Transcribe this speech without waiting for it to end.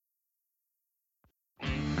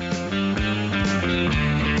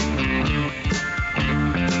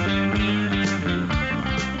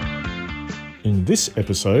In this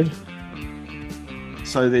episode,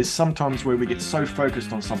 So there's sometimes where we get so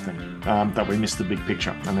focused on something that we miss the big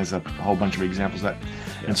picture, and there's a whole bunch of examples of that.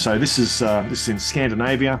 And so this is in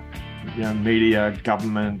Scandinavia, media,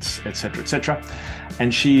 government, etc.,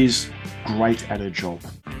 and she is great at her job.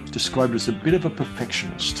 Described as a bit of a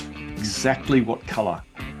perfectionist. Exactly what colour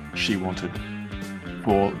she wanted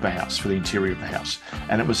for the house, for the interior of the house,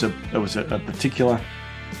 and it was a particular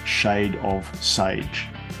shade of sage.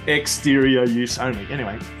 Exterior use only.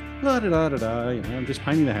 Anyway. I'm just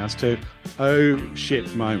painting the house to oh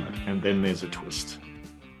shit moment. And then there's a twist.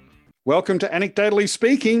 Welcome to Anecdotally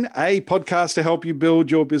Speaking, a podcast to help you build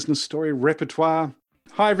your business story repertoire.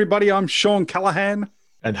 Hi everybody, I'm Sean Callahan.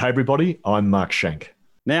 And hey everybody, I'm Mark Shank.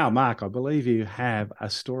 Now, Mark, I believe you have a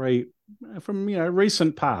story from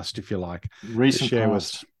recent past, if you like, recent to share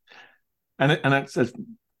past. And it's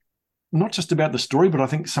not just about the story, but I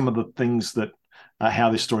think some of the things that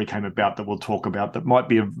how this story came about that we'll talk about that might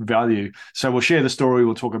be of value. So we'll share the story.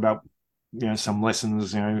 We'll talk about some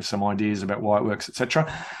lessons, some ideas about why it works,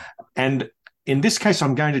 etc. And in this case,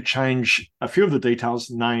 I'm going to change a few of the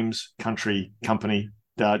details, names, country, company,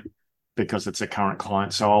 because it's a current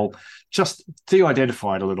client. So I'll just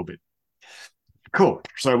de-identify it a little bit. Cool.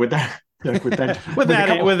 So with that.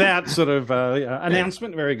 without sort of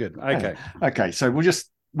announcement, very good. Okay. So we'll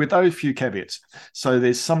just, with those few caveats. So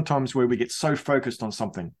there's sometimes where we get so focused on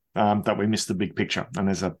something that we miss the big picture. And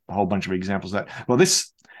there's a whole bunch of examples of that. Well,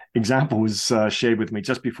 this example was shared with me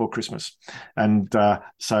just before Christmas. And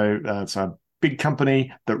so it's a big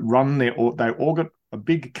company that a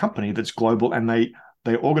big company that's global, and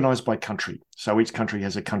they're organized by country. So each country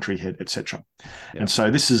has a country head, etc. Yep. And so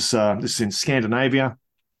this is in Scandinavia,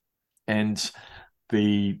 and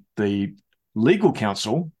the legal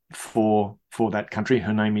counsel for that country,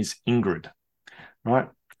 her name is Ingrid, right?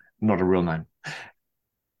 Not a real name.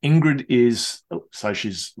 Ingrid is, so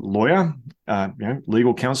she's lawyer,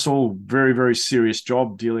 legal counsel, very, very serious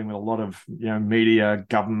job, dealing with a lot of, media,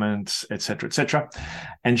 government, etc.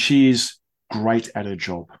 And she is great at her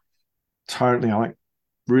job. Totally,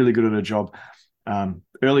 really good at her job.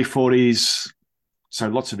 Early 40s, so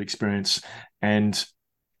lots of experience. And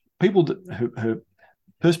people that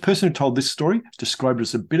the person who told this story described her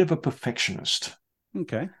as a bit of a perfectionist.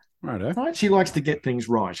 Okay, righto. Right? She likes to get things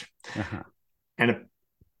right. Uh-huh. And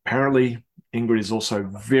apparently, Ingrid is also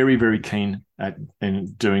very, very keen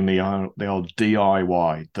in doing the old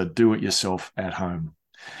DIY, the do-it-yourself at home.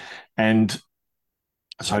 And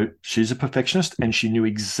so she's a perfectionist, and she knew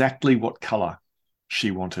exactly what colour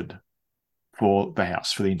she wanted for the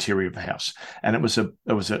house, for the interior of the house. And it was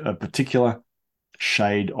a particular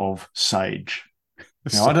shade of sage.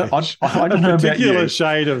 Now, I don't know about you.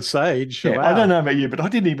 Shade of sage. Yeah, wow. I don't know about you, but I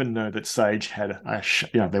didn't even know that sage had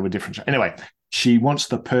there were different. Anyway, she wants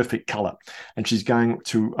the perfect color, and she's going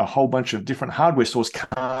to a whole bunch of different hardware stores,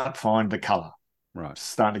 can't find the color. Right.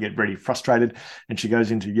 Starting to get very frustrated, and she goes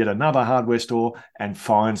into yet another hardware store and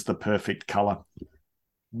finds the perfect color.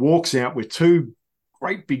 Walks out with two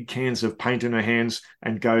great big cans of paint in her hands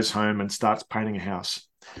and goes home and starts painting a house.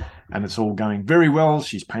 And it's all going very well.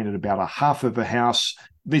 She's painted about a half of her house.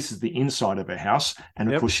 This is the inside of her house.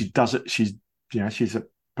 And of course, she does it. She's a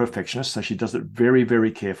perfectionist, so she does it very,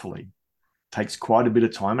 very carefully. Takes quite a bit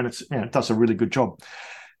of time, and it does a really good job.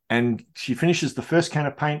 And she finishes the first can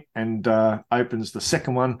of paint and opens the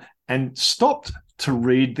second one and stopped to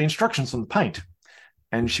read the instructions on the paint.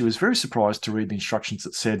 And she was very surprised to read the instructions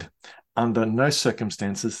that said, under no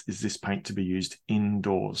circumstances is this paint to be used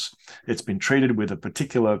indoors. It's been treated with a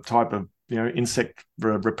particular type of insect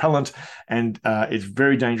repellent, and it's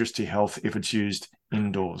very dangerous to your health if it's used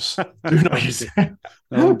indoors. Do not use it.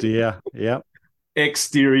 Oh dear. Yep.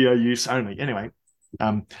 Exterior use only. Anyway,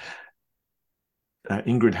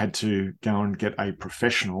 Ingrid had to go and get a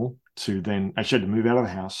professional to then. She had to move out of the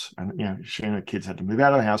house, and she and her kids had to move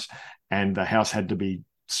out of the house, and the house had to be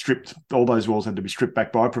stripped. All those walls had to be stripped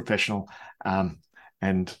back by a professional,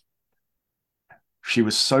 and she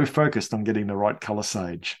was so focused on getting the right color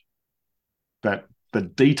sage that the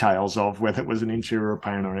details of whether it was an interior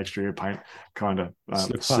paint or an exterior paint kind of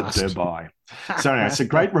slipped her by. So anyway, it's a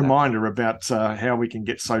great reminder about how we can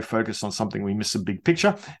get so focused on something we miss a big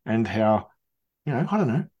picture, and how I don't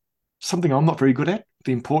know, something I'm not very good at,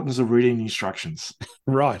 the importance of reading the instructions.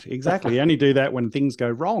 Right, exactly. You only do that when things go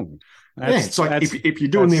wrong. It's like if you're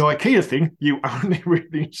doing the IKEA thing, you only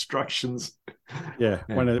read the instructions. Yeah.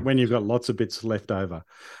 When you've got lots of bits left over.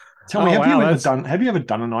 Tell me, have you ever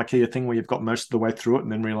done an IKEA thing where you've got most of the way through it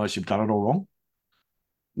and then realize you've done it all wrong?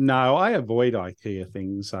 No, I avoid IKEA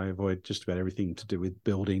things. I avoid just about everything to do with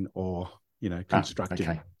building or constructing.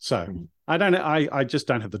 Okay. So I just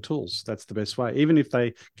don't have the tools. That's the best way. Even if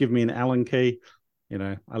they give me an Allen key,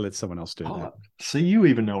 I let someone else do that. So you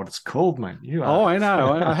even know what it's called, mate. You are. Oh, I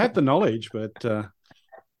know. I have the knowledge, but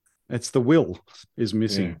it's the will is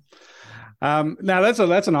missing. Yeah. Now that's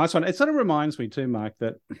a nice one. It sort of reminds me too, Mark,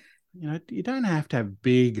 that you don't have to have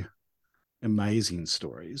big, amazing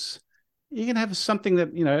stories. You can have something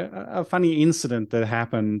that a funny incident that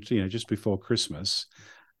happened just before Christmas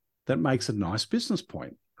that makes a nice business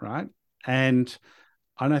point, right? And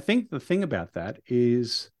I think the thing about that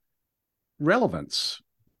is relevance.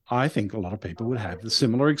 I think a lot of people would have the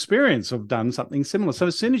similar experience, have done something similar. So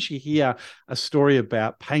as soon as you hear a story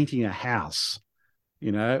about painting a house,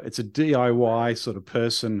 it's a DIY sort of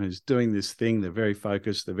person who's doing this thing. They're very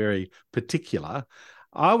focused. They're very particular.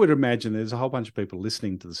 I would imagine there's a whole bunch of people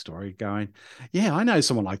listening to the story going, yeah, I know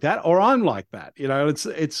someone like that, or I'm like that.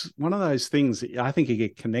 It's one of those things that I think you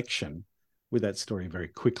get connection with that story very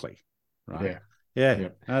quickly, right? Yeah.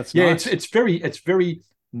 That's nice. It's very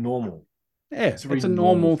normal. Yeah, it's a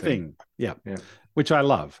normal thing. Yeah, which I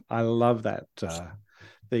love. I love that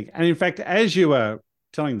thing. And in fact, as you were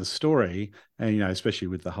telling the story, and especially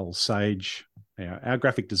with the whole sage, our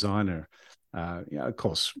graphic designer, of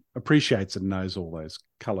course, appreciates and knows all those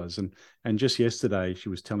colors. And just yesterday, she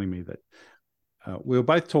was telling me that we were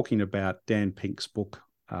both talking about Dan Pink's book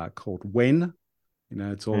called When.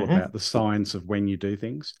 It's all about the science of when you do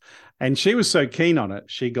things. And she was so keen on it,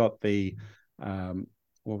 she got the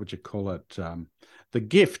what would you call it? The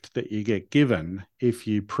gift that you get given if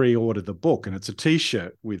you pre-order the book, and it's a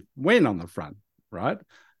T-shirt with "When" on the front, right?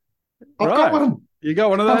 I've got one. You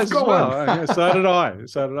got one of those as well. Okay, so did I.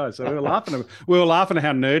 So we were laughing. We were laughing at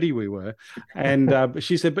how nerdy we were. And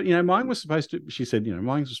she said, but mine was supposed to. She said,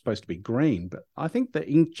 mine was supposed to be green, but I think the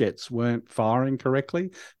inkjets weren't firing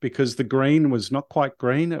correctly because the green was not quite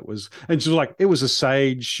green. It was, and she was like, it was a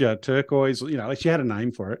sage turquoise. She had a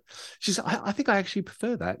name for it. She said, I think I actually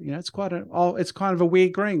prefer that. It's it's kind of a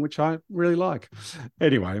weird green, which I really like.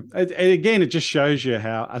 Anyway, again, it just shows you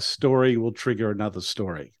how a story will trigger another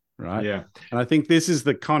story. Right. Yeah. And I think this is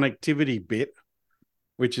the connectivity bit,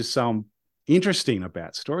 which is so interesting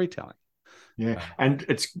about storytelling. Yeah. And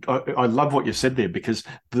I love what you said there, because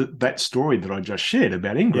that story that I just shared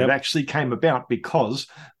about Ingrid actually came about because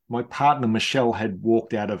my partner, Michelle, had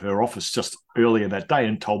walked out of her office just earlier that day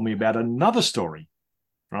and told me about another story.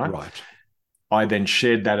 Right. I then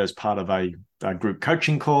shared that as part of a group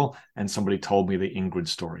coaching call, and somebody told me the Ingrid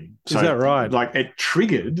story. So, is that right? Like, it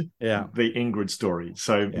triggered the Ingrid story.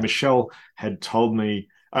 So Michelle had told me,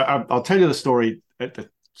 I'll tell you the story.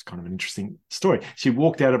 It's kind of an interesting story. She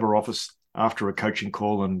walked out of her office after a coaching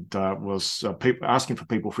call and was asking for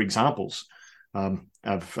people for examples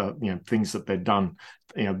of things that they'd done,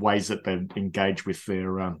 ways that they'd engage with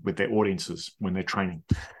their audiences when they're training.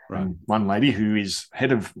 Right. And one lady who is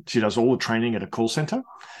she does all the training at a call center,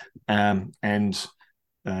 and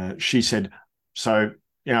she said, so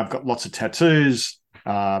I've got lots of tattoos,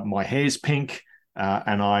 my hair's pink,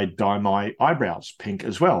 and I dye my eyebrows pink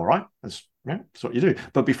as well, right? That's what you do.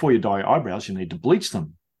 But before you dye your eyebrows, you need to bleach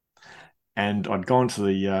them. And I'd gone to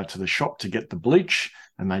the shop to get the bleach,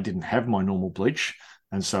 and they didn't have my normal bleach,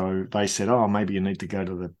 and so they said, "Oh, maybe you need to go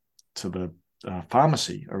to the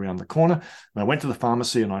pharmacy around the corner." And I went to the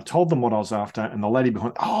pharmacy and I told them what I was after, and the lady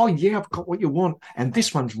behind, "Oh yeah, I've got what you want, and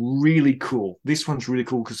this one's really cool. This one's really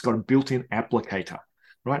cool because it's got a built-in applicator,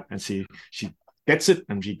 right?" And she gets it,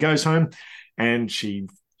 and she goes home, and she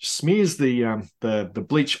smears the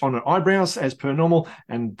bleach on her eyebrows as per normal,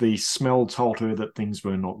 and the smell told her that things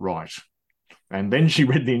were not right. And then she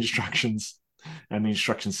read the instructions, and the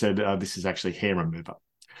instructions said, this is actually hair remover.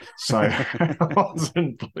 So it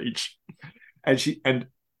wasn't bleach. And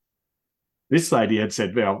this lady had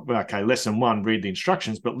said, well, okay, lesson 1, read the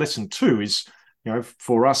instructions. But lesson 2 is,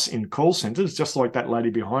 for us in call centers, just like that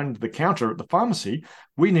lady behind the counter at the pharmacy,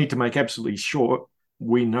 we need to make absolutely sure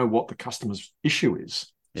we know what the customer's issue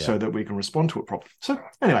is so that we can respond to it properly. So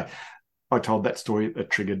anyway, I told that story that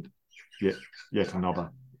triggered yet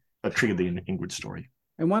another. Triggered the Ingrid story.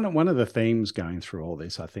 And one of the themes going through all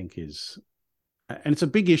this, I think, is, and it's a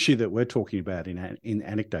big issue that we're talking about in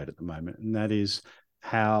Anecdote at the moment, and that is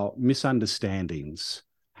how misunderstandings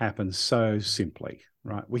happen so simply,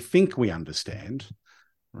 right? We think we understand,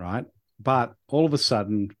 right? But all of a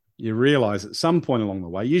sudden, you realize at some point along the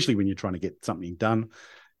way, usually when you're trying to get something done,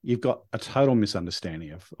 you've got a total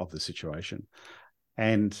misunderstanding of the situation.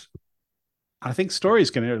 And I think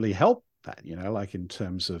stories can really help that, like in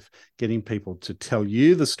terms of getting people to tell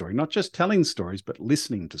you the story, not just telling stories, but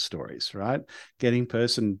listening to stories, right? Getting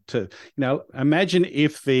person to, imagine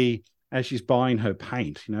if the as she's buying her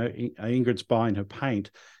paint, Ingrid's buying her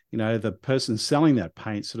paint, the person selling that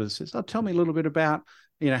paint sort of says, "Oh, tell me a little bit about,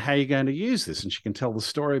 how you're going to use this." And she can tell the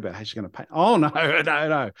story about how she's going to paint. "Oh, no,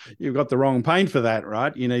 no. You've got the wrong paint for that,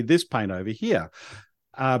 right? You need this paint over here."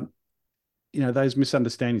 Those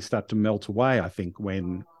misunderstandings start to melt away, I think,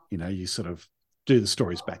 when, you sort of do the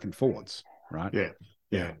stories back and forwards, right?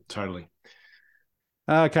 Yeah, totally.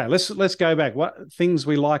 Okay, let's go back. What things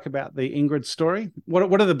we like about the Ingrid story?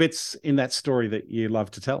 What are the bits in that story that you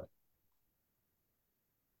love to tell?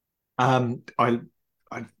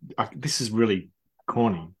 This is really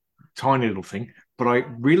corny, tiny little thing, but I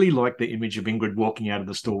really like the image of Ingrid walking out of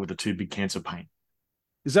the store with the two big cans of paint.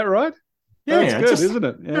 Is that right? Yeah, that's good, isn't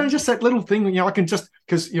it? Yeah. Just that little thing. I can just,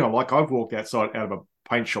 because like I've walked out of a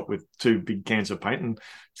paint shop with two big cans of paint, and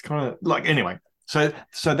it's kind of like, anyway. So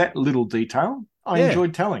that little detail I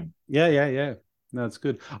enjoyed telling. Yeah. No, it's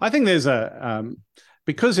good. I think there's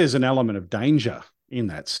because there's an element of danger in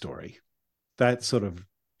that story, that sort of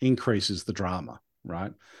increases the drama,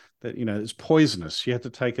 right? That, it's poisonous. You had to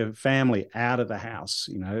take a family out of the house.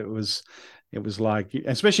 It was like,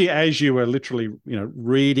 especially as you were literally,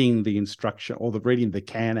 reading the instruction or reading the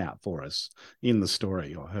can out for us in the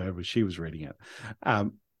story, or however she was reading it.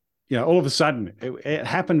 All of a sudden it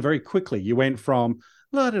happened very quickly. You went from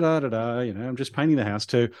la da da da da, I'm just painting the house,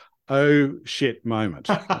 to oh shit moment,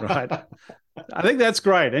 right? I think that's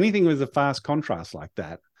great. Anything with a fast contrast like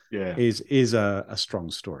that, is a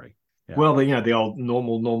strong story. Yeah. Well, the old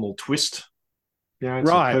normal twist. It's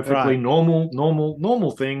right, a perfectly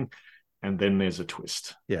normal thing, and then there's a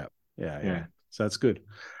twist. Yeah. So that's good.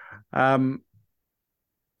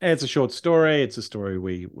 It's a short story. It's a story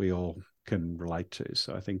we all can relate to.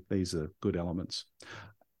 So I think these are good elements.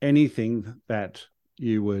 Anything that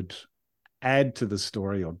you would add to the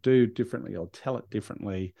story, or do differently, or tell it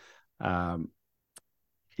differently,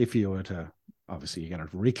 if you were to, obviously you're going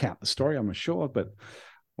to recount the story, I'm sure, but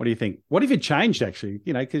what do you think? What have you changed, actually?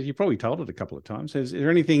 Because you probably told it a couple of times. Is there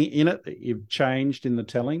anything in it that you've changed in the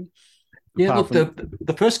telling? Yeah, look,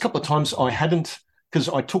 the first couple of times I hadn't, because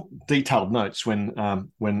I took detailed notes when it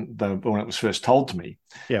was first told to me.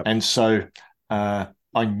 Yeah. And so I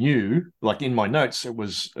knew, like in my notes, it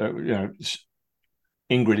was,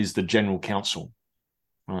 Ingrid is the general counsel.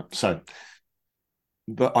 Right. So,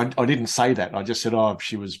 but I didn't say that. I just said,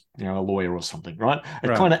 she was, a lawyer or something, right?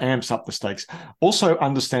 It kind of amps up the stakes. Also,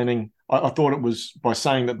 understanding, I thought it was by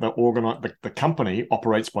saying that the company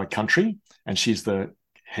operates by country, and she's the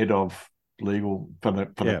head of legal for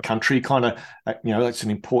the country. Kind of, that's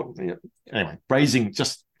an important. Anyway, raising,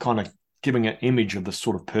 just kind of giving an image of the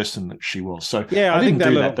sort of person that she was. So I didn't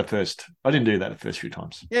do that the first few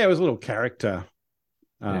times. Yeah, it was a little character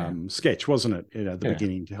sketch, wasn't it? At the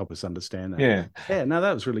beginning, to help us understand that. Yeah. No,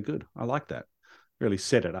 that was really good. I like that. Really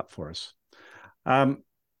set it up for us.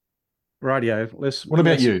 Radio. What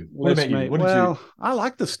about you? I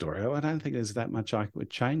like the story. I don't think there's that much I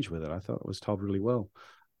would change with it. I thought it was told really well,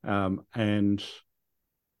 and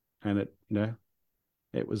it,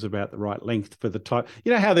 it was about the right length for the type.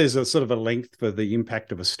 How there's a sort of a length for the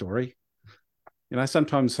impact of a story.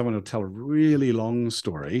 Sometimes someone will tell a really long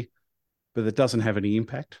story, but it doesn't have any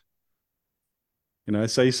impact.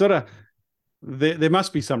 So you sort of, there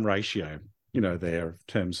must be some ratio, there in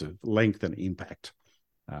terms of length and impact.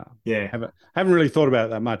 Haven't really thought about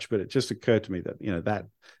it that much, but it just occurred to me that, that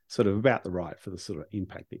sort of about the right for the sort of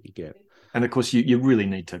impact that you get. And of course, you really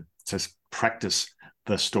need to practice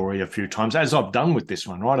the story a few times, as I've done with this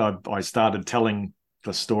one, right? I started telling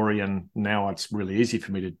the story, and now it's really easy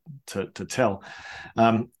for me to tell.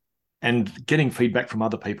 And getting feedback from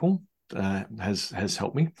other people has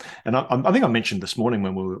helped me. And I think I mentioned this morning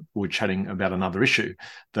when we were chatting about another issue,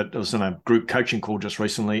 that I was in a group coaching call just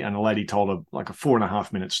recently, and a lady told a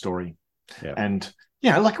 4.5 minute story. And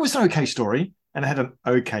it was an okay story, and it had an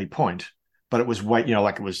okay point, but it was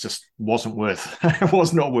it was just wasn't worth it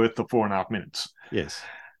was not worth the 4.5 minutes. Yes.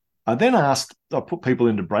 I then I put people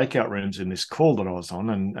into breakout rooms in this call that I was on,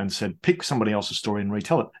 and said, pick somebody else's story and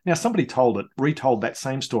retell it. Now, somebody retold that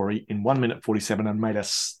same story in 1 minute 47 and made a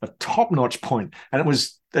top-notch point. And it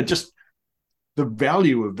was just the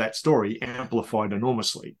value of that story amplified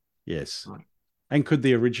enormously. Yes. Right. And could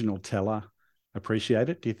the original teller appreciate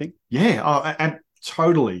it, do you think? Yeah, and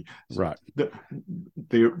totally. Right. The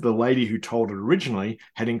lady who told it originally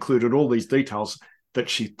had included all these details that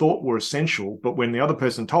she thought were essential, but when the other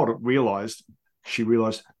person told it, she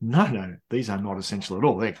realized, no, these are not essential at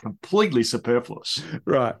all. They're completely superfluous.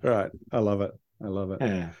 Right. I love it.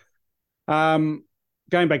 Yeah.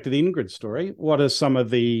 Going back to the Ingrid story, what are some of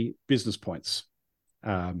the business points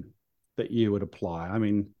that you would apply? I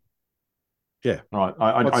mean, Yeah. Right.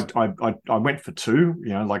 I went for two.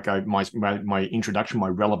 You know, like my introduction, my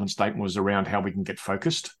relevant statement was around how we can get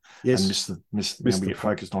focused and we get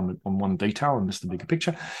focused on one detail and miss the bigger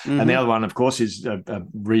picture. Mm-hmm. And the other one, of course, is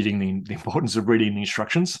reading the importance of reading the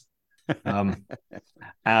instructions.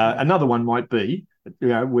 Another one might be,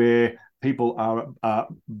 where people are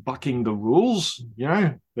bucking the rules. You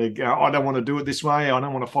know, they go, I don't want to do it this way. I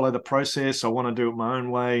don't want to follow the process. I want to do it my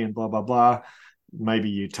own way, and blah blah blah. Maybe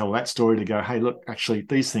you tell that story to go, hey, look, actually,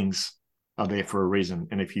 these things are there for a reason,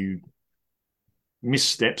 and if you miss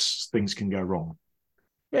steps, things can go wrong.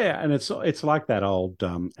 Yeah, and it's like that old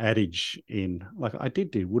adage in, like, I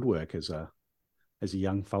did woodwork as a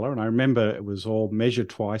young fella, and I remember it was all measure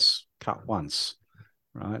twice, cut once,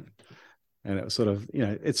 right? And it was sort of,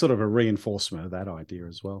 it's sort of a reinforcement of that idea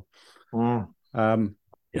as well.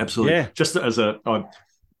 Absolutely. Yeah. Just as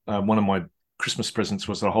one of my Christmas presents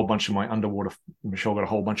was a whole bunch of my underwater. Michelle got a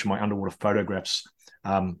whole bunch of my underwater photographs.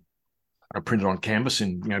 I printed on canvas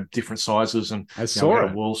in different sizes, and I saw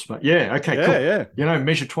it. Walls, but okay, cool. Yeah,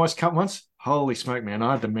 measure twice, cut once. Holy smoke, man!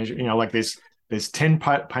 I had to measure. Like there's 10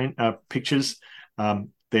 paint pictures.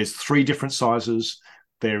 There's 3 different sizes.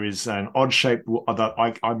 There is an odd shape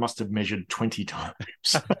that I must have measured 20 times.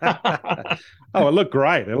 Oh, it looked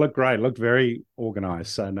great. It looked very organized.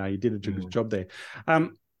 So no, you did a good job there.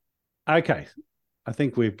 Okay, I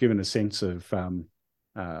think we've given a sense of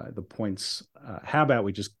the points. How about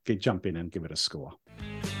we just jump in and give it a score?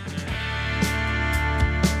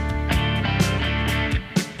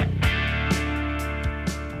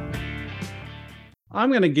 I'm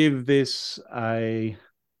going to give this a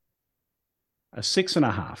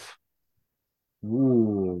 6.5.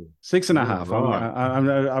 Ooh, 6.5.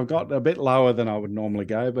 Right. I've got a bit lower than I would normally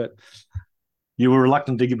go, but you were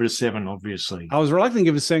reluctant to give it a 7, obviously. I was reluctant to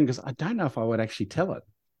give it a 7 because I don't know if I would actually tell it.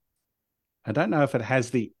 I don't know if it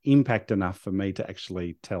has the impact enough for me to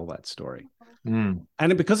actually tell that story. And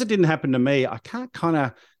because it didn't happen to me, I can't kind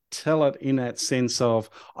of tell it in that sense of,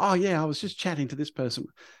 oh yeah, I was just chatting to this person.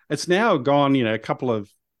 It's now gone, a couple of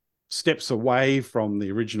steps away from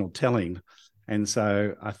the original telling. And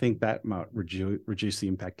so I think that might reduce the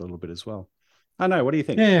impact a little bit as well. I know. What do you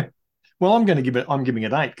think? Yeah. Well, I'm giving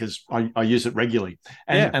it 8 because I use it regularly,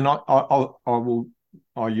 and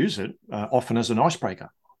I use it often as an icebreaker.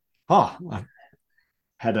 I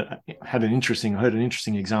heard an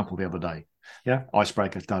interesting example the other day. Yeah,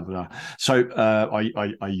 icebreaker. Da, da, da. So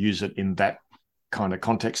I use it in that kind of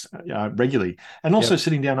context regularly, and also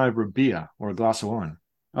sitting down over a beer or a glass of wine.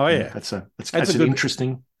 Oh yeah, that's an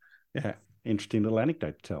interesting. Yeah, interesting little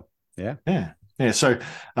anecdote to tell. Yeah. Yeah. So,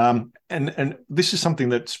 and this is something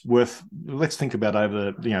that's worth. Let's think about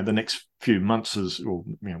over the next few months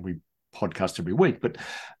we podcast every week, but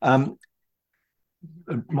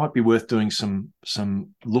it might be worth doing some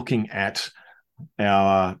looking at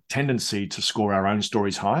our tendency to score our own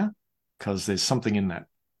stories higher, because there's something in that.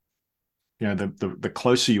 The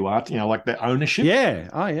closer you are, like the ownership. Yeah.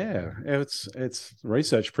 Oh, yeah. It's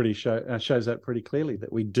research shows that pretty clearly,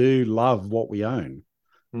 that we do love what we own,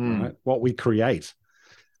 right? What we create.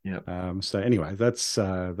 Yeah. So anyway, that's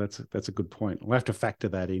a good point. We'll have to factor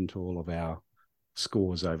that into all of our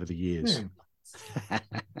scores over the years. Yeah.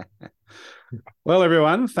 Well,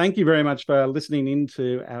 everyone, thank you very much for listening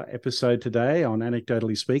into our episode today on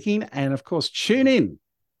Anecdotally Speaking. And of course, tune in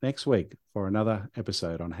next week for another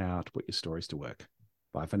episode on how to put your stories to work.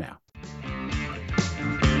 Bye for now.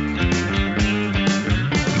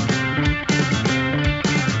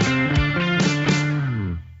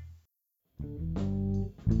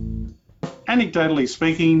 Anecdotally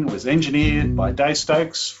Speaking was engineered by Dave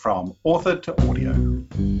Stokes from Author to Audio.